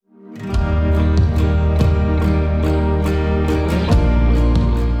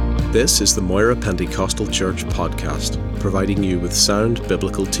This is the Moira Pentecostal Church podcast, providing you with sound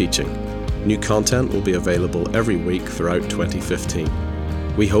biblical teaching. New content will be available every week throughout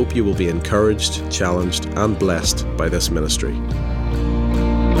 2015. We hope you will be encouraged, challenged, and blessed by this ministry.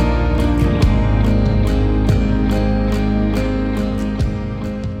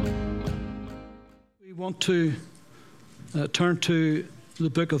 We want to turn to the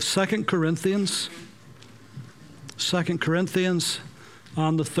book of 2 Corinthians. 2 Corinthians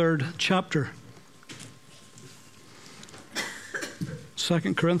and the 3rd chapter.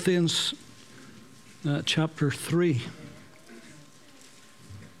 2 Corinthians chapter 3.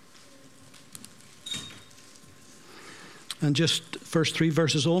 And just first 3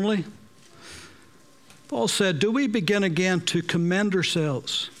 verses only. Paul said, "Do we begin again to commend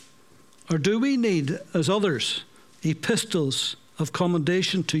ourselves? Or do we need, as others, epistles of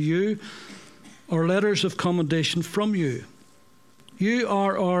commendation to you, or letters of commendation from you? You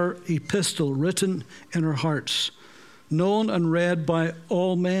are our epistle written in our hearts, known and read by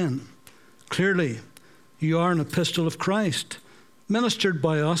all men. Clearly, you are an epistle of Christ, ministered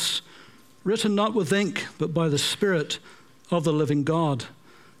by us, written not with ink, but by the Spirit of the living God,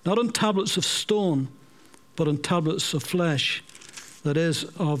 not on tablets of stone, but on tablets of flesh, that is,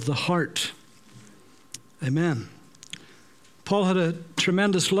 of the heart." Amen. Paul had a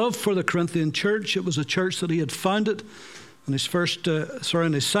tremendous love for the Corinthian church. It was a church that he had founded on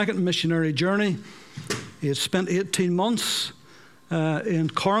his second missionary journey. He had spent 18 months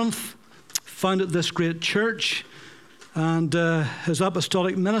in Corinth, founded this great church, and his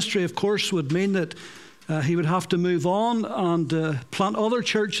apostolic ministry, of course, would mean that he would have to move on and plant other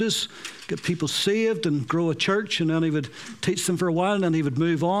churches, get people saved and grow a church, and then he would teach them for a while, and then he would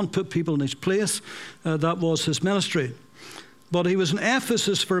move on, put people in his place. That was his ministry. But he was in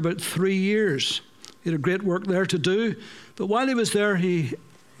Ephesus for about 3 years. He had a great work there to do. But while he was there, he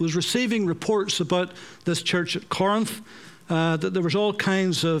was receiving reports about this church at Corinth, that there was all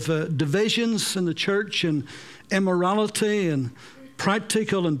kinds of divisions in the church, and immorality and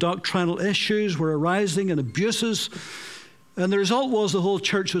practical and doctrinal issues were arising, and abuses. And the result was the whole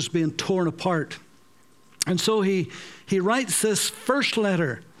church was being torn apart. And so he writes this first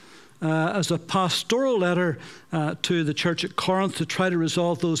letter as a pastoral letter to the church at Corinth to try to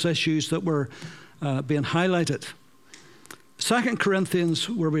resolve those issues that were being highlighted. 2 Corinthians,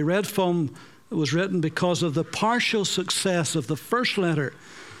 where we read from, was written because of the partial success of the first letter.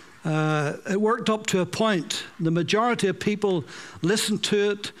 It worked up to a point. The majority of people listened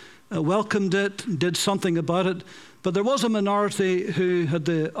to it, welcomed it, did something about it. But there was a minority who had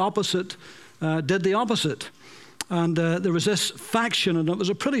the opposite, did the opposite. And there was this faction, and it was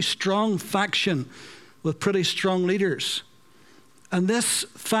a pretty strong faction with pretty strong leaders. And this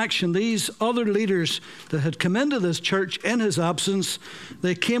faction, these other leaders that had come into this church in his absence,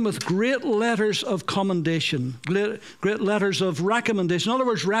 they came with great letters of commendation, great letters of recommendation, in other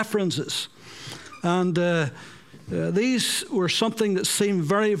words, references. And these were something that seemed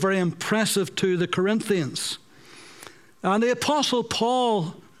very, very impressive to the Corinthians. And the Apostle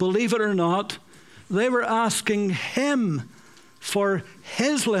Paul, believe it or not, they were asking him for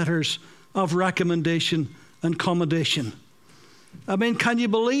his letters of recommendation and commendation. I mean, can you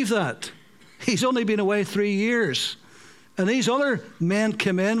believe that? He's only been away 3 years. And these other men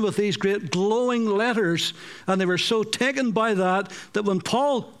came in with these great glowing letters, and they were so taken by that when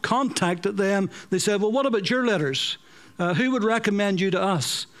Paul contacted them, they said, "Well, what about your letters? Who would recommend you to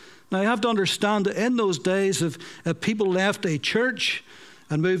us?" Now, you have to understand that in those days, if people left a church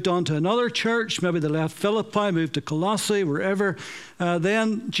and moved on to another church, maybe they left Philippi, moved to Colossae, wherever,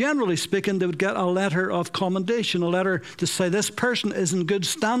 then generally speaking, they would get a letter of commendation, a letter to say, "This person is in good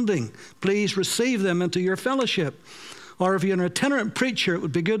standing. Please receive them into your fellowship." Or if you're an itinerant preacher, it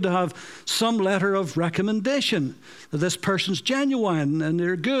would be good to have some letter of recommendation, that this person's genuine and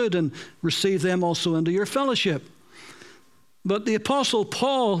they're good, and receive them also into your fellowship. But the Apostle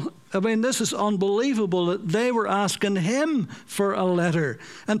Paul, I mean, this is unbelievable that they were asking him for a letter.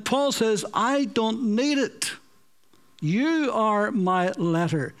 And Paul says, "I don't need it. You are my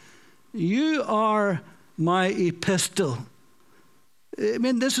letter. You are my epistle." I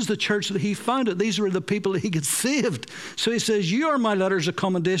mean, this is the church that he founded. These were the people that he had saved. So he says, "You are my letters of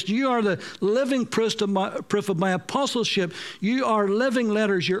commendation. You are the living proof of my apostleship. You are living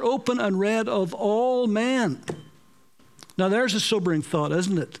letters. You're open and read of all men." Now, there's a sobering thought,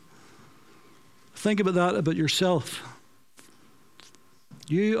 isn't it? Think about that about yourself.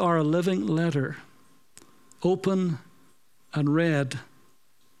 You are a living letter, open and read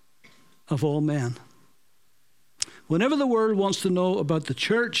of all men. Whenever the world wants to know about the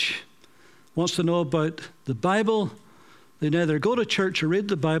church, wants to know about the Bible, They neither go to church or read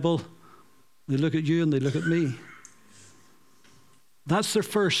the Bible. They look at you and they look at me. That's their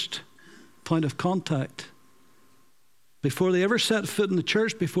first point of contact. Before they ever set foot in the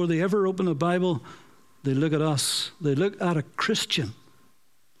church, before they ever open a Bible, they look at us. They look at a Christian.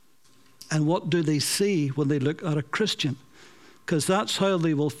 And what do they see when they look at a Christian? Because that's how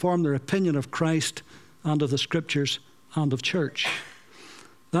they will form their opinion of Christ and of the Scriptures and of church.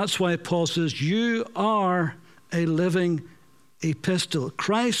 That's why Paul says, you are a living epistle.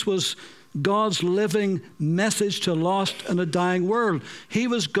 Christ was God's living message to a lost and a dying world. He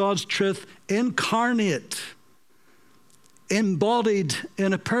was God's truth incarnate, embodied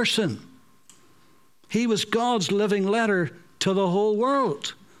in a person. He was God's living letter to the whole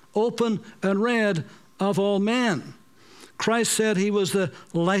world, open and read of all men. Christ said he was the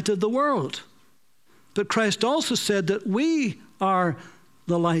light of the world. But Christ also said that we are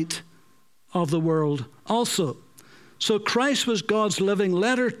the light of the world also. So Christ was God's living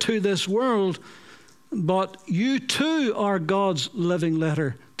letter to this world, but you too are God's living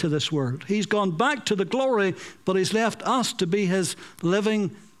letter to this world. He's gone back to the glory, but he's left us to be his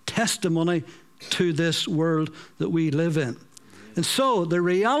living testimony to this world that we live in. And so the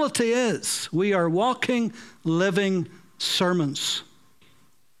reality is we are walking, living sermons.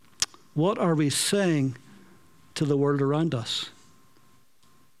 What are we saying to the world around us?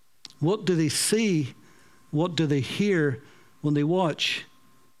 What do they see? What do they hear when they watch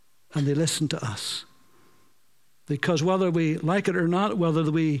and they listen to us? Because whether we like it or not, whether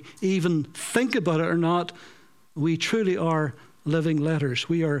we even think about it or not, we truly are living letters.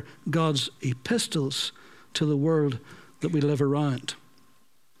 We are God's epistles to the world that we live around.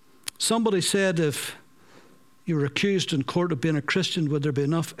 Somebody said, if you were accused in court of being a Christian, would there be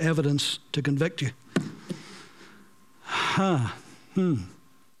enough evidence to convict you?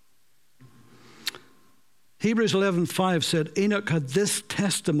 Hebrews 11:5 said, Enoch had this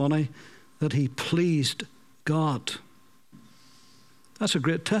testimony that he pleased God. That's a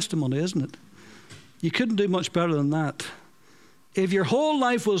great testimony, isn't it? You couldn't do much better than that. If your whole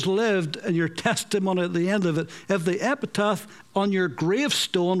life was lived and your testimony at the end of it, if the epitaph on your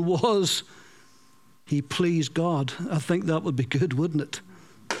gravestone was, he pleased God, I think that would be good, wouldn't it?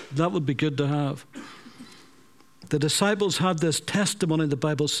 That would be good to have. The disciples had this testimony, the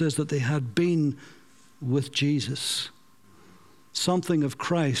Bible says, that they had been with Jesus. Something of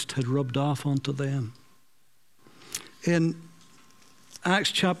Christ had rubbed off onto them. In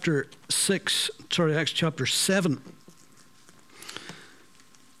Acts chapter 7, Acts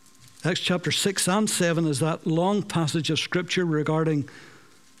chapter 6 and 7 is that long passage of Scripture regarding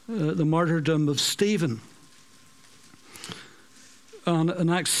the martyrdom of Stephen. And in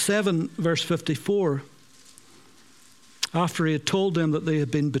Acts 7, verse 54, after he had told them that they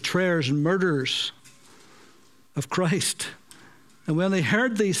had been betrayers and murderers of Christ, and when they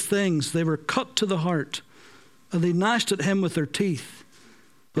heard these things, they were cut to the heart, and they gnashed at him with their teeth.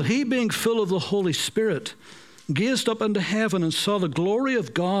 But he, being full of the Holy Spirit, gazed up into heaven and saw the glory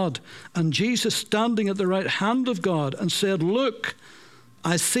of God and Jesus standing at the right hand of God, and said, Look,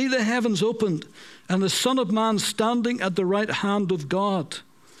 I see the heavens opened and the Son of Man standing at the right hand of God.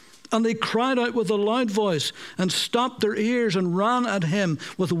 And they cried out with a loud voice and stopped their ears and ran at him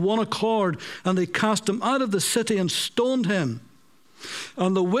with one accord. And they cast him out of the city and stoned him.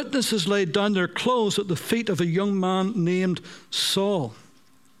 And the witnesses laid down their clothes at the feet of a young man named Saul.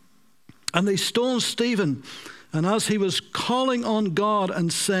 And they stoned Stephen. And as he was calling on God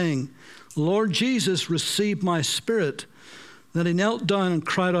and saying, Lord Jesus, receive my spirit, then he knelt down and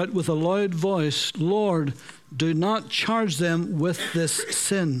cried out with a loud voice, Lord, do not charge them with this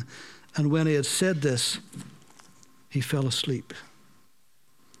sin. And when he had said this, he fell asleep.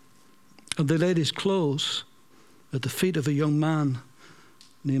 And they laid his clothes at the feet of a young man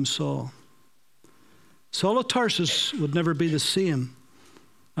named Saul. Saul of Tarsus would never be the same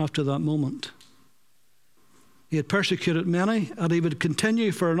after that moment. He had persecuted many, and he would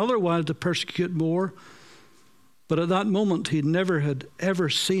continue for another while to persecute more. But at that moment, he never had ever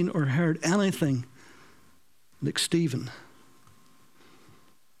seen or heard anything like Stephen.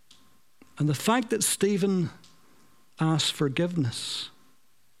 And the fact that Stephen asked forgiveness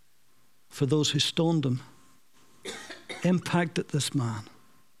for those who stoned him impacted this man.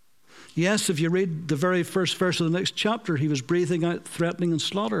 Yes, if you read the very first verse of the next chapter, he was breathing out threatening and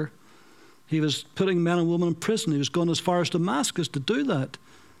slaughter. He was putting men and women in prison. He was going as far as Damascus to do that.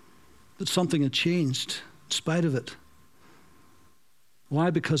 But something had changed in spite of it. Why?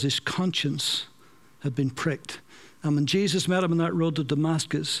 Because his conscience had been pricked. And when Jesus met him on that road to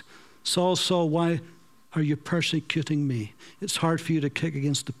Damascus, Saul saw, why are you persecuting me? It's hard for you to kick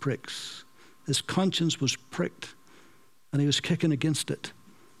against the pricks. His conscience was pricked. and he was kicking against it.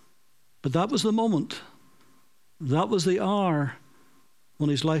 But that was the moment. That was the hour when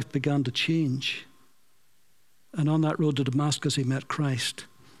his life began to change. And on that road to Damascus, he met Christ.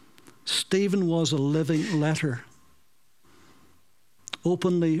 Stephen was a living letter,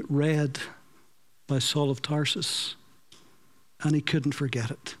 openly read by Saul of Tarsus, and he couldn't forget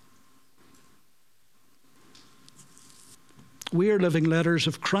it. We are living letters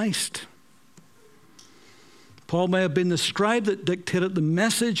of Christ. Paul may have been the scribe that dictated the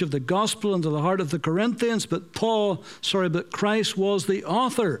message of the gospel into the heart of the Corinthians, but Christ was the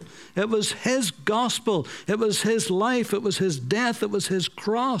author. It was his gospel. It was his life. It was his death. It was his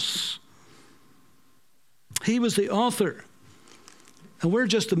cross. He was the author. And we're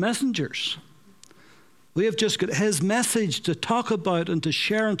just the messengers. We have just got his message to talk about and to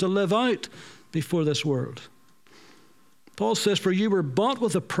share and to live out before this world. Paul says, "For you were bought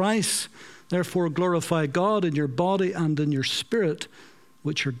with a price. Therefore glorify God in your body and in your spirit,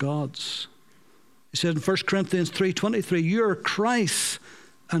 which are God's." He said in 1 Corinthians 3:23, "You are Christ,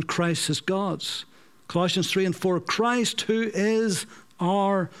 and Christ is God's." Colossians 3:4, "Christ who is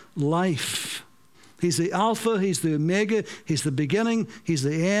our life." He's the Alpha, he's the Omega, he's the beginning, he's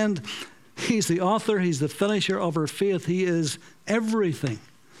the end. He's the author, he's the finisher of our faith. He is everything.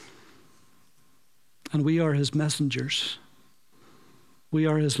 And we are his messengers. We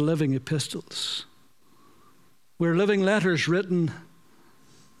are his living epistles. We're living letters written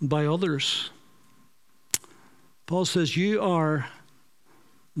by others. Paul says, "You are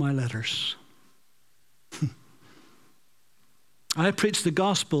my letters." I preach the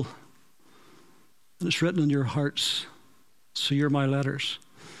gospel, and it's written in your hearts, so you're my letters.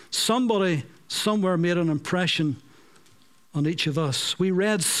 Somebody somewhere made an impression on each of us. We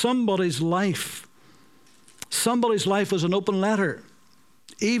read somebody's life. Somebody's life was an open letter.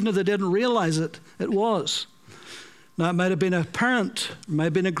 Even if they didn't realize it, it was. Now, it might have been a parent, it might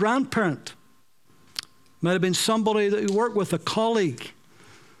have been a grandparent, it might have been somebody that you work with, a colleague,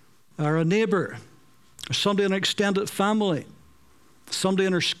 or a neighbor, or somebody in an extended family, somebody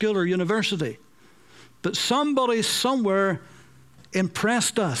in our school or university. But somebody somewhere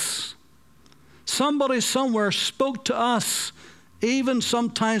impressed us. Somebody somewhere spoke to us, even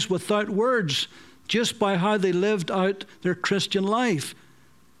sometimes without words, just by how they lived out their Christian life.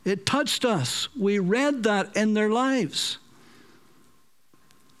 It touched us. We read that in their lives.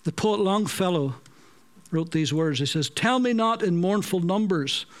 The poet Longfellow wrote these words. He says, "Tell me not in mournful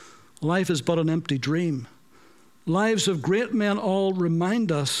numbers, life is but an empty dream. Lives of great men all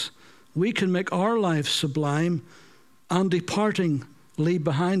remind us we can make our lives sublime, and departing leave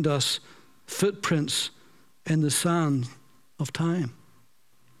behind us footprints in the sand of time."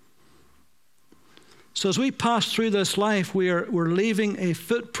 So as we pass through this life, we're leaving a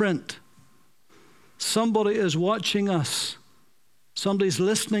footprint. Somebody is watching us. Somebody's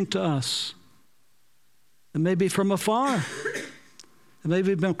listening to us. It may be from afar. It may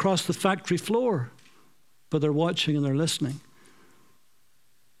be across the factory floor, but they're watching and they're listening.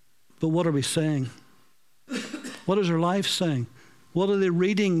 But what are we saying? What is our life saying? What are they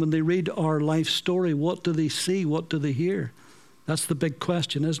reading when they read our life story? What do they see? What do they hear? That's the big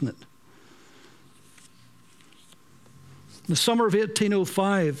question, isn't it? In the summer of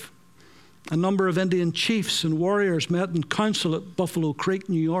 1805, a number of Indian chiefs and warriors met in council at Buffalo Creek,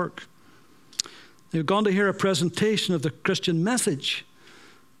 New York. They were going to hear a presentation of the Christian message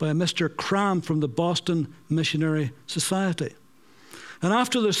by a Mr. Cram from the Boston Missionary Society. And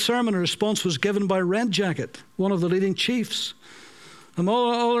after the sermon, a response was given by Red Jacket, one of the leading chiefs.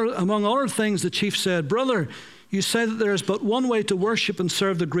 Among other things, the chief said, "Brother, you say that there is but one way to worship and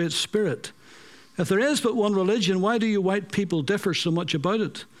serve the Great Spirit. If there is but one religion, why do you white people differ so much about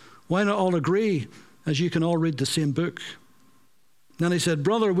it? Why not all agree, as you can all read the same book?" Then he said,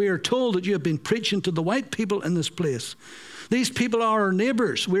 "Brother, we are told that you have been preaching to the white people in this place. These people are our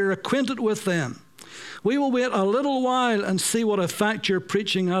neighbors. We are acquainted with them. We will wait a little while and see what effect your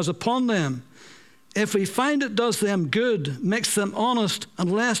preaching has upon them. If we find it does them good, makes them honest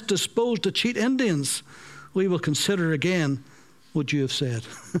and less disposed to cheat Indians, we will consider again what you have said."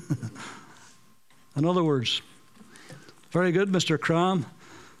 In other words, very good, Mr. Cram,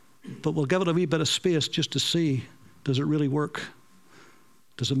 but we'll give it a wee bit of space just to see, does it really work?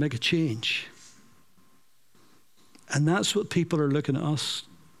 Does it make a change? And that's what people are looking at us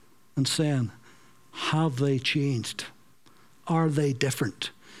and saying, have they changed? Are they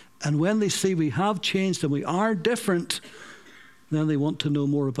different? And when they see we have changed and we are different, then they want to know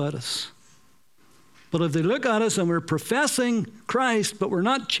more about us. But if they look at us and we're professing Christ, but we're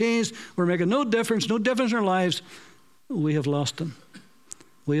not changed, we're making no difference in our lives, we have lost them.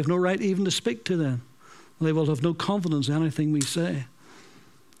 We have no right even to speak to them. They will have no confidence in anything we say.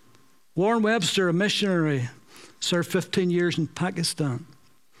 Warren Webster, a missionary, served 15 years in Pakistan.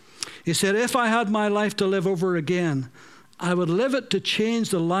 He said, if I had my life to live over again, I would live it to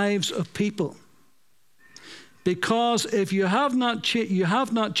change the lives of people. Because if you have not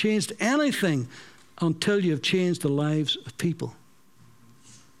changed anything until you've changed the lives of people.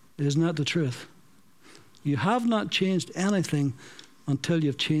 Isn't that the truth? You have not changed anything until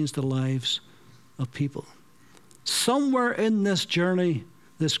you've changed the lives of people. Somewhere in this journey,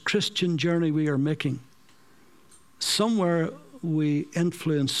 this Christian journey we are making, somewhere we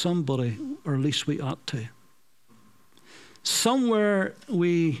influence somebody, or at least we ought to. Somewhere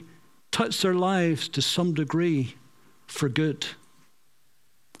we touch their lives to some degree for good.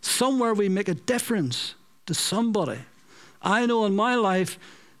 Somewhere we make a difference to somebody. I know in my life,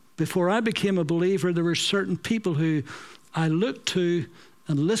 before I became a believer, there were certain people who I looked to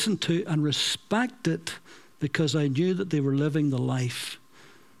and listened to and respected because I knew that they were living the life.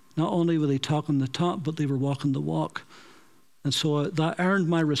 Not only were they talking the talk, but they were walking the walk. And so that earned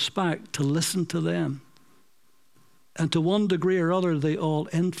my respect to listen to them. And to one degree or other, they all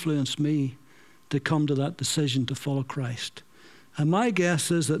influenced me to come to that decision to follow Christ. And my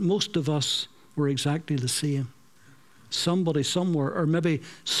guess is that most of us were exactly the same. Somebody somewhere, or maybe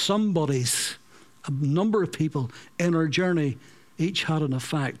somebody's, a number of people in our journey, each had an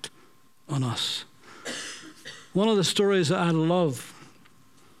effect on us. One of the stories that I love,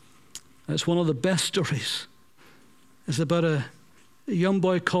 it's one of the best stories, is about a young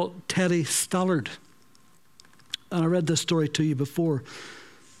boy called Teddy Stallard. And I read this story to you before,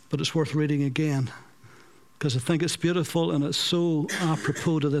 but it's worth reading again because I think it's beautiful and it's so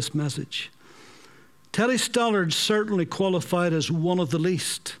apropos to this message. Teddy Stallard certainly qualified as one of the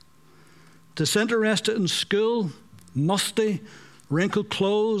least. Disinterested in school, musty, wrinkled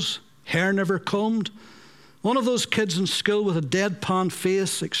clothes, hair never combed. One of those kids in school with a deadpan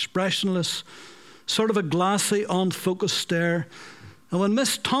face, expressionless, sort of a glassy, unfocused stare. And when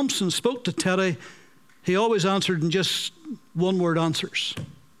Miss Thompson spoke to Teddy, he always answered in just one-word answers.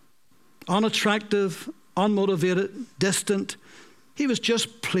 Unattractive, unmotivated, distant. He was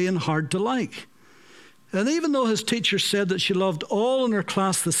just plain hard to like. And even though his teacher said that she loved all in her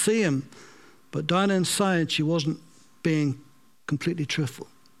class the same, but down inside she wasn't being completely truthful.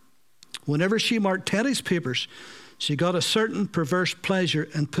 Whenever she marked Teddy's papers, she got a certain perverse pleasure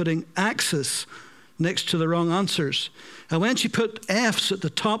in putting X's next to the wrong answers. And when she put F's at the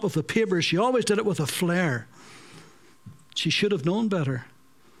top of the paper, she always did it with a flair. She should have known better.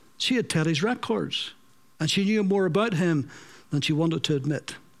 She had Teddy's records, and she knew more about him than she wanted to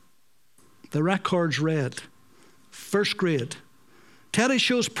admit. The records read, first grade, Teddy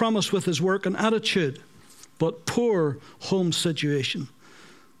shows promise with his work and attitude, but poor home situation.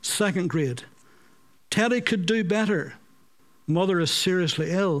 Second grade, Teddy could do better. Mother is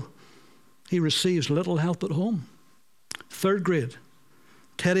seriously ill. He receives little help at home. Third grade,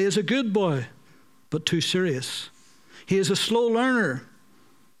 Teddy is a good boy, but too serious. He is a slow learner.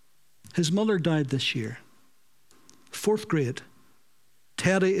 His mother died this year. Fourth grade,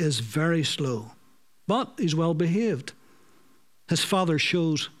 Teddy is very slow, but he's well behaved. His father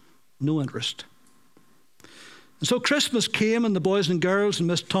shows no interest. And so Christmas came, and the boys and girls in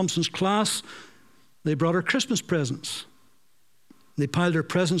Miss Thompson's class, they brought her Christmas presents. They piled her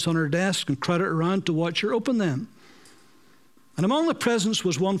presents on her desk and crowded around to watch her open them. And among the presents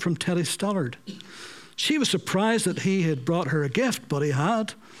was one from Teddy Stallard. She was surprised that he had brought her a gift, but he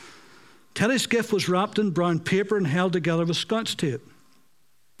had. Teddy's gift was wrapped in brown paper and held together with Scotch tape.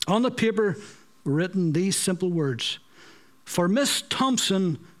 On the paper were written these simple words, "For Miss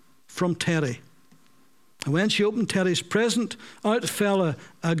Thompson from Teddy." And when she opened Teddy's present, out fell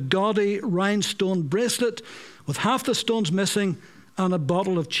a gaudy rhinestone bracelet with half the stones missing and a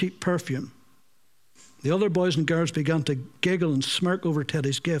bottle of cheap perfume. The other boys and girls began to giggle and smirk over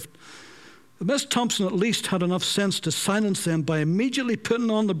Teddy's gift. But Miss Thompson at least had enough sense to silence them by immediately putting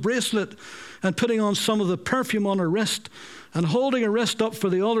on the bracelet and putting on some of the perfume on her wrist and holding her wrist up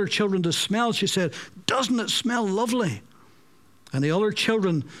for the other children to smell. She said, "Doesn't it smell lovely?" And the other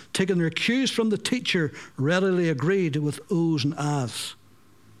children, taking their cues from the teacher, readily agreed with oohs and ahs.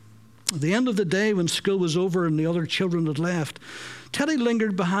 At the end of the day, when school was over and the other children had left, Teddy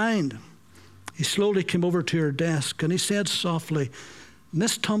lingered behind. He slowly came over to her desk and he said softly,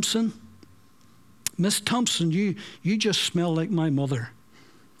 Miss Thompson, you just smell like my mother.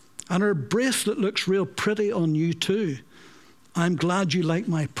 And her bracelet looks real pretty on you too. I'm glad you like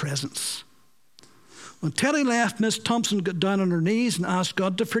my presents." When Teddy left, Miss Thompson got down on her knees and asked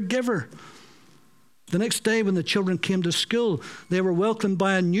God to forgive her. The next day when the children came to school, they were welcomed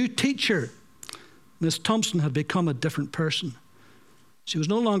by a new teacher. Miss Thompson had become a different person. She was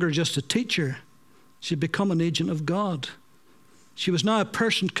no longer just a teacher. She had become an agent of God. She was now a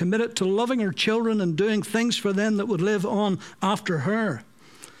person committed to loving her children and doing things for them that would live on after her.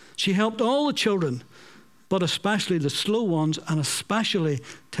 She helped all the children, but especially the slow ones, and especially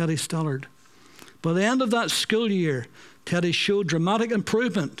Teddy Stallard. By the end of that school year, Teddy showed dramatic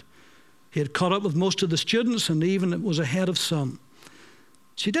improvement. He had caught up with most of the students and even was ahead of some.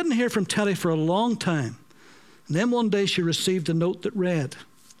 She didn't hear from Teddy for a long time. And then one day she received a note that read,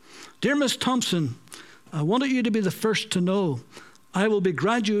 "Dear Miss Thompson, I wanted you to be the first to know. I will be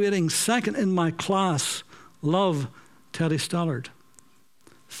graduating second in my class. Love, Teddy Stallard."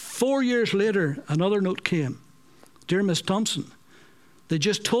 4 years later, another note came. "Dear Miss Thompson, they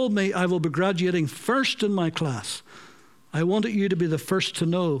just told me I will be graduating first in my class. I wanted you to be the first to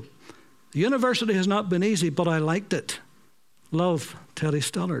know. The university has not been easy, but I liked it. Love, Teddy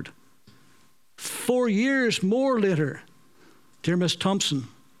Stallard." 4 years more later, "Dear Miss Thompson,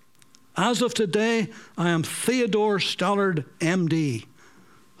 as of today, I am Theodore Stallard, MD.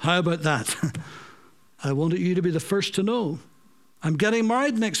 How about that? I wanted you to be the first to know. I'm getting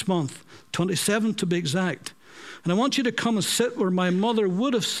married next month, 27th to be exact. And I want you to come and sit where my mother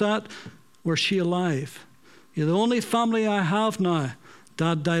would have sat were she alive. You're the only family I have now.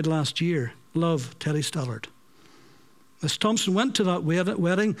 Dad died last year. Love, Teddy Stallard." Miss Thompson went to that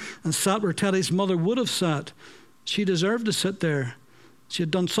wedding and sat where Teddy's mother would have sat. She deserved to sit there. She had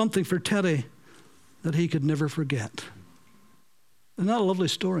done something for Teddy that he could never forget. Isn't that a lovely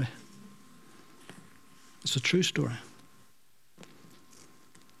story? It's a true story.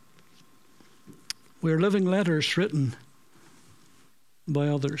 We are living letters written by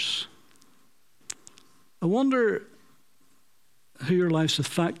others. I wonder who your life's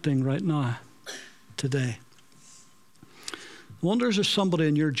affecting right now, today. I wonder, is there somebody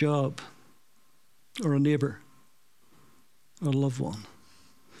in your job, or a neighbor, or a loved one?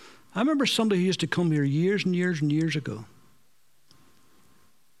 I remember somebody who used to come here years and years and years ago.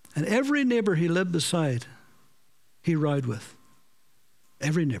 And every neighbor he lived beside, he rode with.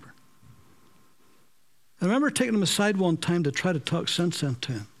 Every neighbor. I remember taking him aside one time to try to talk sense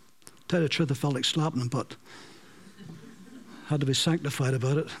into him. To tell you the truth, I felt like slapping him, but had to be sanctified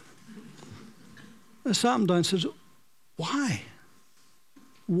about it. I sat him down and said, "Why?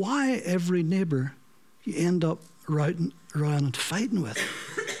 Why every neighbor you end up routing around and fighting with?"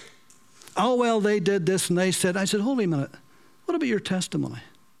 "Oh, well, they did this and they said." I said, "Hold on a minute. What about your testimony?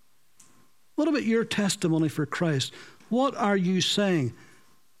 What about your testimony for Christ? What are you saying?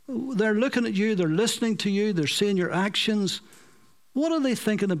 They're looking at you, they're listening to you, they're seeing your actions. What are they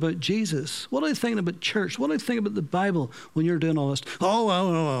thinking about Jesus? What are they thinking about church? What are they thinking about the Bible when you're doing all this?" "Oh,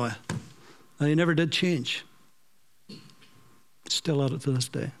 well. And he never did change. Still at it to this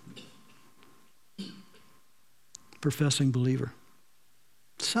day. Professing believer.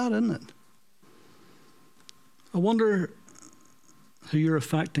 Sad, isn't it? I wonder who you're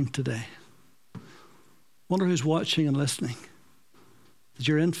affecting today. I wonder who's watching and listening. That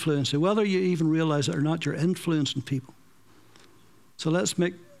you're influencing, whether you even realize it or not, you're influencing people. So let's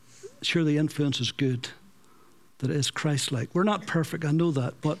make sure the influence is good, that it is Christ-like. We're not perfect, I know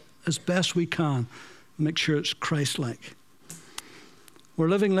that, but as best we can, make sure it's Christ-like. We're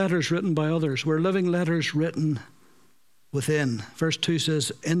living letters written by others. We're living letters written within. Verse 2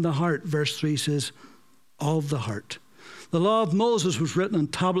 says, in the heart. Verse 3 says, of the heart. The law of Moses was written on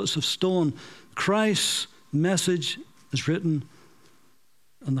tablets of stone. Christ's message is written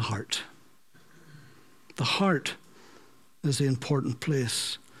in the heart. The heart is the important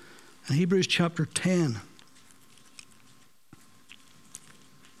place. In Hebrews chapter 10,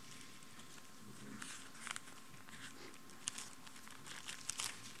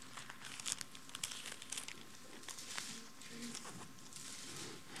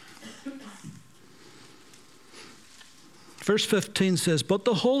 verse 15 says, but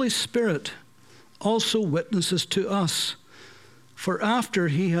the Holy Spirit also witnesses to us. For after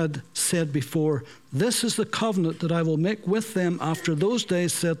he had said before, this is the covenant that I will make with them after those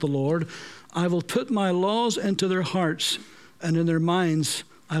days, said the Lord. I will put my laws into their hearts, and in their minds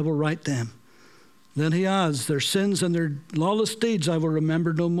I will write them. Then he adds, their sins and their lawless deeds I will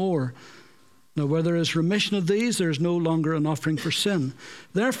remember no more. Now where there is remission of these, there is no longer an offering for sin.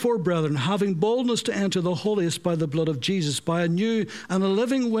 Therefore, brethren, having boldness to enter the holiest by the blood of Jesus, by a new and a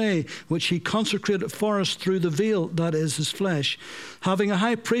living way, which he consecrated for us through the veil, that is his flesh, having a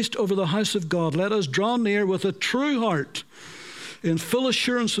high priest over the house of God, let us draw near with a true heart, in full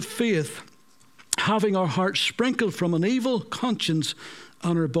assurance of faith, having our hearts sprinkled from an evil conscience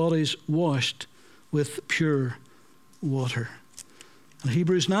and our bodies washed with pure water. In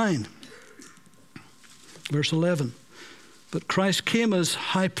Hebrews 9, Verse 11. But Christ came as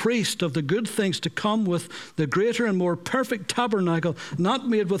high priest of the good things to come with the greater and more perfect tabernacle, not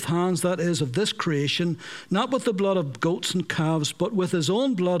made with hands, that is, of this creation, not with the blood of goats and calves, but with his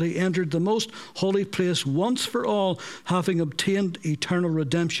own blood he entered the most holy place once for all, having obtained eternal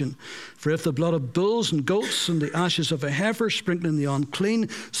redemption. For if the blood of bulls and goats and the ashes of a heifer sprinkling the unclean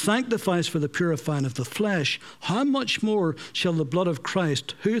sanctifies for the purifying of the flesh, how much more shall the blood of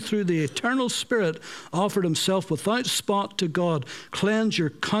Christ, who through the eternal Spirit offered himself without spot to God, cleanse your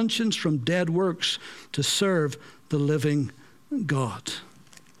conscience from dead works to serve the living God.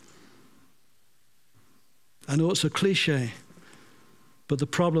 I know it's a cliche, but the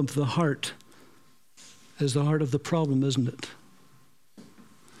problem of the heart is the heart of the problem, isn't it?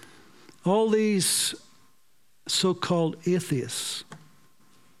 All these so-called atheists,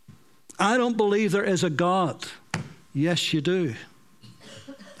 I don't believe there is a God. Yes, you do.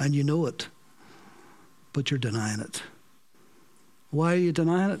 And you know it. But you're denying it. Why are you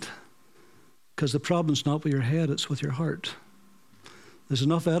denying it? Because the problem's not with your head, it's with your heart. There's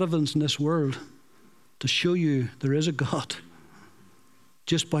enough evidence in this world to show you there is a God,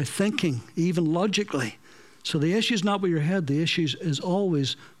 just by thinking, even logically. So the issue's not with your head, the issue is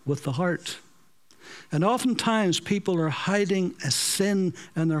always with the heart. And oftentimes people are hiding a sin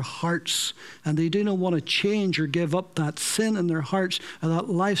in their hearts, and they do not want to change or give up that sin in their hearts and that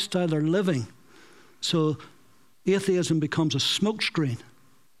lifestyle they're living. So atheism becomes a smokescreen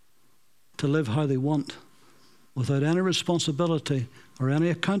to live how they want without any responsibility or any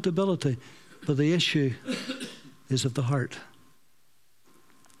accountability. But the issue is of the heart.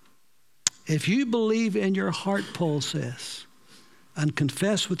 If you believe in your heart, Paul says, and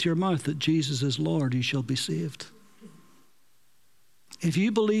confess with your mouth that Jesus is Lord, you shall be saved. If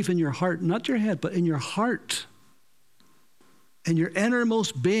you believe in your heart, not your head, but in your heart, in your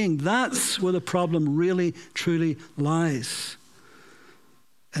innermost being, that's where the problem really, truly lies.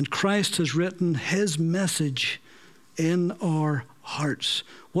 And Christ has written his message in our hearts.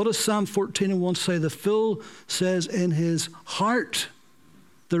 What does Psalm 14:1 say? The fool says in his heart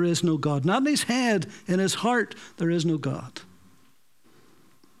there is no God. Not in his head, in his heart there is no God.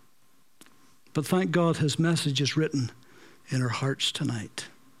 But thank God his message is written in our hearts tonight.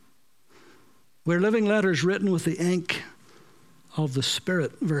 We're living letters written with the ink of the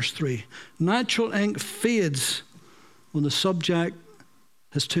Spirit, verse 3. Natural ink fades when the subject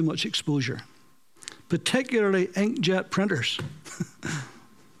has too much exposure, particularly inkjet printers.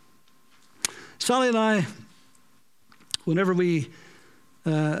 Sally and I, whenever we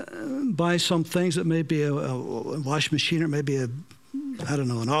buy some things, that may be a washing machine or maybe an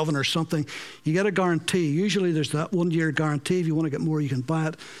oven or something, you get a guarantee. Usually there's that 1 year guarantee. If you want to get more, you can buy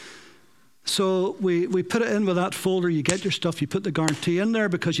it. So we put it in with that folder. You get your stuff, you put the guarantee in there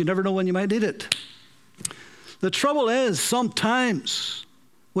because you never know when you might need it. The trouble is sometimes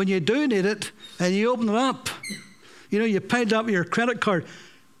when you do need it and you open it up, you paid up your credit card,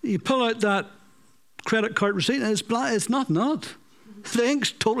 you pull out that credit card receipt and it's not. The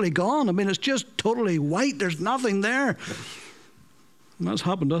ink's totally gone. I mean, it's just totally white. There's nothing there. And that's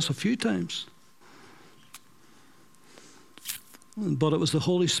happened to us a few times. But it was the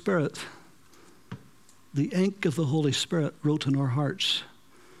Holy Spirit. The ink of the Holy Spirit wrote in our hearts.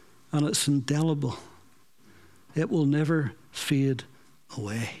 And it's indelible. It will never fade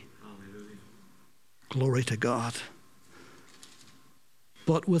away. Hallelujah. Glory to God.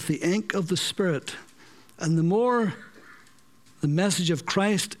 But with the ink of the Spirit, and the more the message of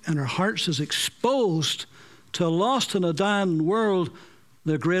Christ in our hearts is exposed to a lost and a dying world,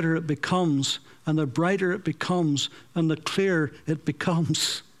 the greater it becomes, and the brighter it becomes, and the clearer it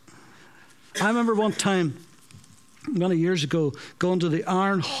becomes. I remember one time, many years ago, going to the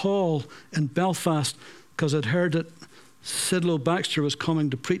Iron Hall in Belfast because I'd heard that Sidlow Baxter was coming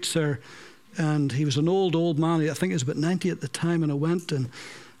to preach there, and he was an old man. I think he was about 90 at the time, and I went, and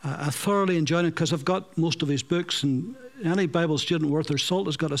I thoroughly enjoyed it because I've got most of his books, and any Bible student worth their salt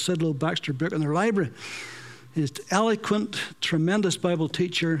has got a Sidlow Baxter book in their library. He's eloquent, tremendous Bible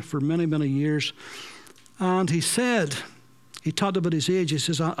teacher for many, many years. And he talked about his age. He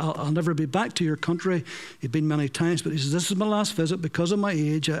says, I'll never be back to your country. He'd been many times, but he says, this is my last visit because of my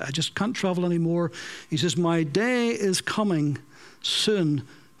age. I just can't travel anymore. He says, my day is coming soon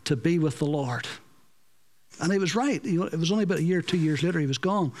to be with the Lord. And he was right. It was only about a year, 2 years later, he was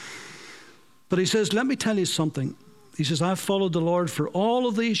gone. But he says, let me tell you something. He says, I've followed the Lord for all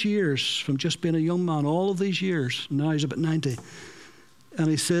of these years, from just being a young man, all of these years. Now he's about 90. And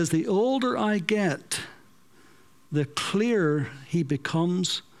he says, the older I get, the clearer he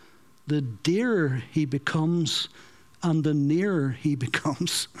becomes, the dearer he becomes, and the nearer he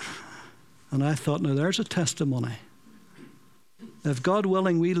becomes. And I thought, now there's a testimony. If God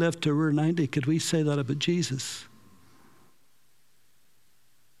willing we live till we're 90, could we say that about Jesus?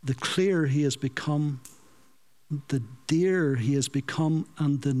 The clearer he has become, the dearer he has become,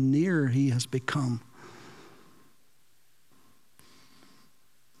 and the nearer he has become.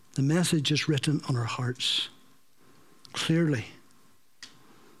 The message is written on our hearts clearly.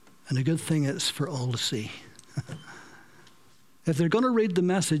 And the good thing is for all to see. If they're going to read the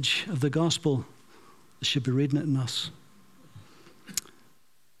message of the gospel, they should be reading it in us.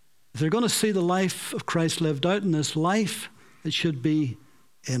 If they're going to see the life of Christ lived out in this life, it should be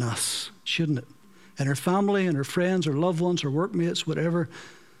in us, shouldn't it? In our family, in our friends, our loved ones, our workmates, whatever.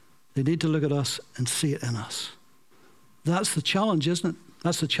 They need to look at us and see it in us. That's the challenge, isn't it?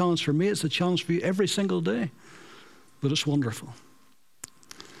 That's the challenge for me. It's the challenge for you every single day. But it's wonderful.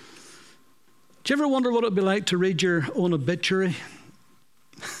 Do you ever wonder what it would be like to read your own obituary?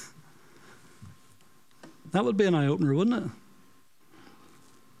 That would be an eye-opener, wouldn't it?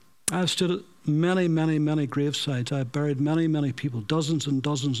 I've stood at many, many, many gravesides. I've buried many, many people, dozens and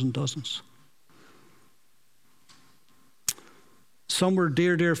dozens and dozens. Some were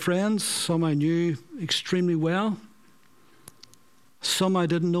dear, dear friends. Some I knew extremely well. Some I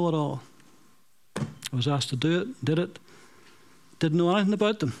didn't know at all. I was asked to do it, did it. Didn't know anything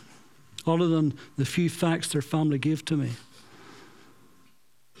about them, other than the few facts their family gave to me.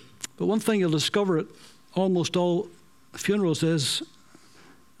 But one thing you'll discover at almost all funerals is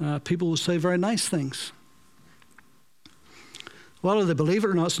people will say very nice things. Whether they believe it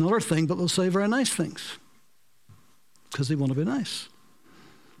or not is another thing, but they'll say very nice things because they want to be nice.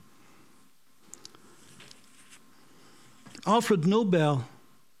 Alfred Nobel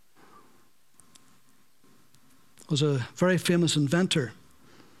was a very famous inventor.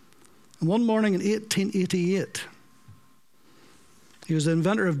 And one morning in 1888, he was the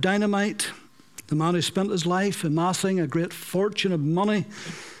inventor of dynamite, the man who spent his life amassing a great fortune of money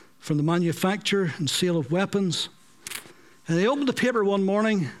from the manufacture and sale of weapons. And he opened the paper one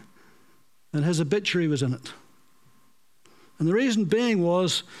morning, and his obituary was in it. And the reason being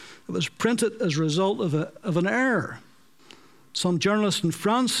was it was printed as a result of an error. Some journalist in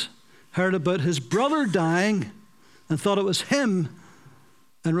France heard about his brother dying and thought it was him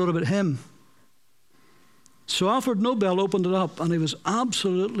and wrote about him. So Alfred Nobel opened it up, and he was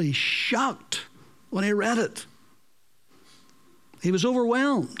absolutely shocked when he read it. He was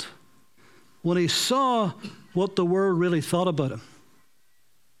overwhelmed when he saw what the world really thought about him.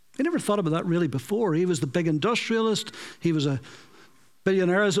 He never thought about that really before. He was the big industrialist. He was a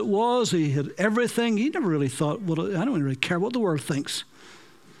billionaire as it was. He had everything. He never really thought, I don't really care what the world thinks.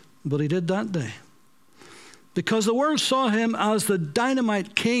 But he did that day. Because the world saw him as the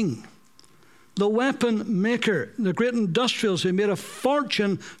dynamite king, the weapon maker, the great industrialist who made a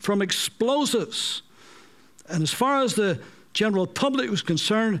fortune from explosives. And as far as the general public was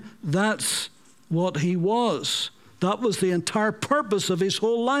concerned, that's what he was. That was the entire purpose of his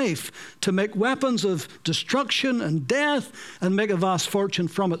whole life, to make weapons of destruction and death and make a vast fortune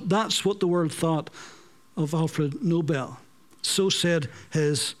from it. That's what the world thought of Alfred Nobel. So said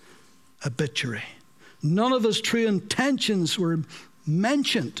his obituary. None of his true intentions were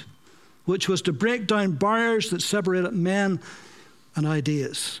mentioned, which was to break down barriers that separated men and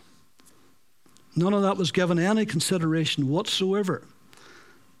ideas. None of that was given any consideration whatsoever.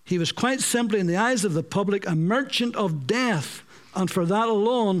 He was quite simply, in the eyes of the public, a merchant of death, and for that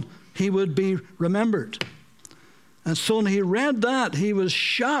alone he would be remembered. And so when he read that, he was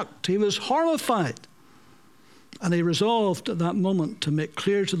shocked, he was horrified, and he resolved at that moment to make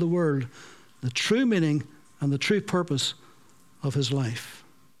clear to the world the true meaning and the true purpose of his life.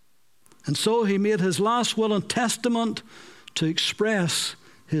 And so he made his last will and testament to express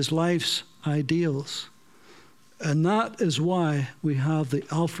his life's ideals. And that is why we have the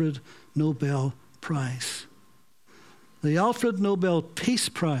Alfred Nobel Prize. The Alfred Nobel Peace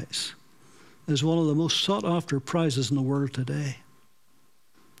Prize is one of the most sought-after prizes in the world today.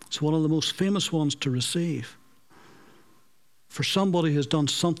 It's one of the most famous ones to receive for somebody who's done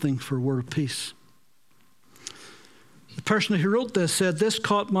something for world peace. The person who wrote this said, "This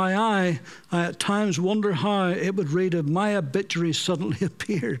caught my eye. I at times wonder how it would read if my obituary suddenly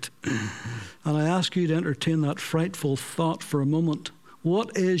appeared." And I ask you to entertain that frightful thought for a moment.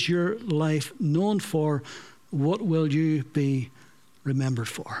 What is your life known for? What will you be remembered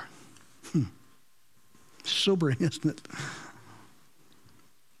for? Sobering, isn't it?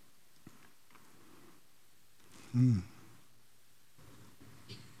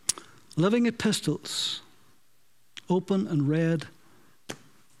 Living epistles, open and read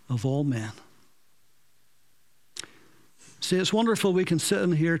of all men. See, it's wonderful we can sit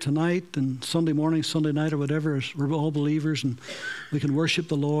in here tonight and Sunday morning, Sunday night or whatever, as we're all believers and we can worship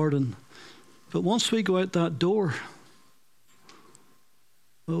the Lord. But once we go out that door,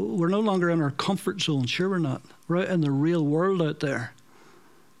 we're no longer in our comfort zone. Sure we're not. We're out in the real world out there.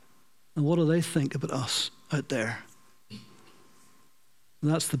 And what do they think about us out there? And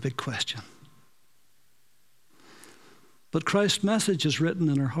that's the big question. But Christ's message is written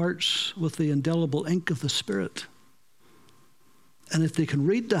in our hearts with the indelible ink of the Spirit. And if they can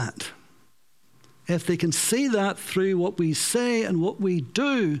read that, if they can see that through what we say and what we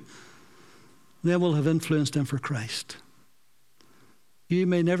do, then we'll have influenced them for Christ. You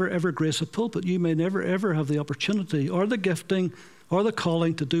may never ever grace a pulpit. You may never ever have the opportunity or the gifting or the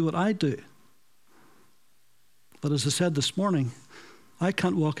calling to do what I do. But as I said this morning, I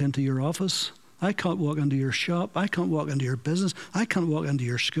can't walk into your office. I can't walk into your shop. I can't walk into your business. I can't walk into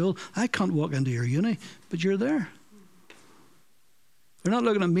your school. I can't walk into your uni, but you're there. They're not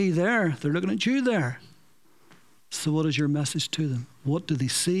looking at me there. They're looking at you there. So what is your message to them? What do they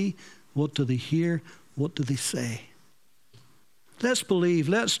see? What do they hear? What do they say? Let's believe,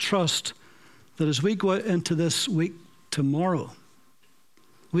 let's trust that as we go out into this week tomorrow,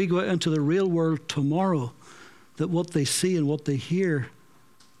 we go out into the real world tomorrow, that what they see and what they hear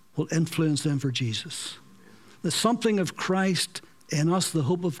will influence them for Jesus. That something of Christ in us, the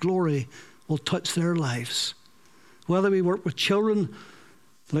hope of glory, will touch their lives. Whether we work with children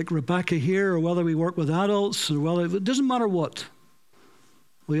like Rebecca here, or whether we work with adults, or it doesn't matter what.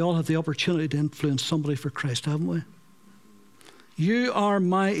 We all have the opportunity to influence somebody for Christ, haven't we? You are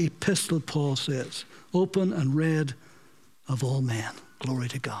my epistle, Paul says, open and read of all men. Glory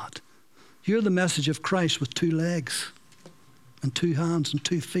to God. You're the message of Christ with 2 legs and 2 hands and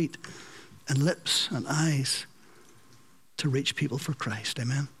 2 feet and lips and eyes to reach people for Christ.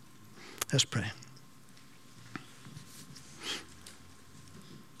 Amen. Let's pray.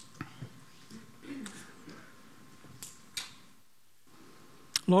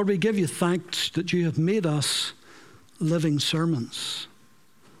 Lord, we give you thanks that you have made us living sermons,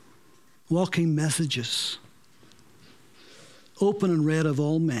 walking messages, open and read of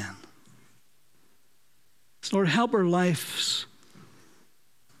all men. So Lord, help our lives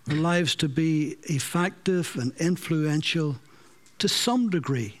to be effective and influential to some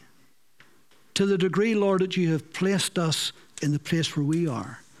degree. To the degree, Lord, that you have placed us in the place where we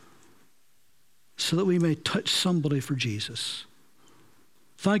are, so that we may touch somebody for Jesus.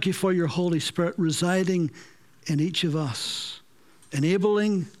 Thank you for your Holy Spirit residing in each of us,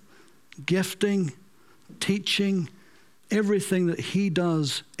 enabling, gifting, teaching, everything that he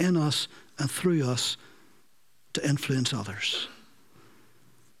does in us and through us to influence others.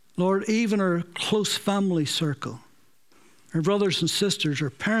 Lord, even our close family circle, our brothers and sisters,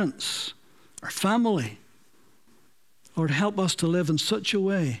 our parents, our family, Lord, help us to live in such a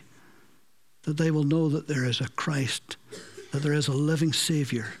way that they will know that there is a Christ, that there is a living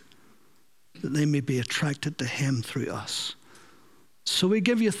Savior, that they may be attracted to him through us. So we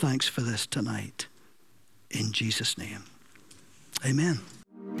give you thanks for this tonight. In Jesus' name, amen.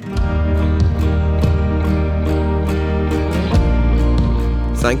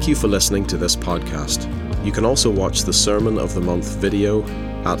 Thank you for listening to this podcast. You can also watch the Sermon of the Month video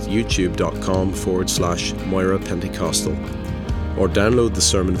at youtube.com/Moira Pentecostal, or download the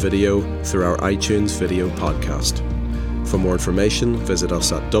sermon video through our iTunes video podcast. For more information, visit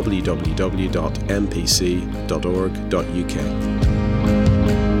us at www.mpc.org.uk.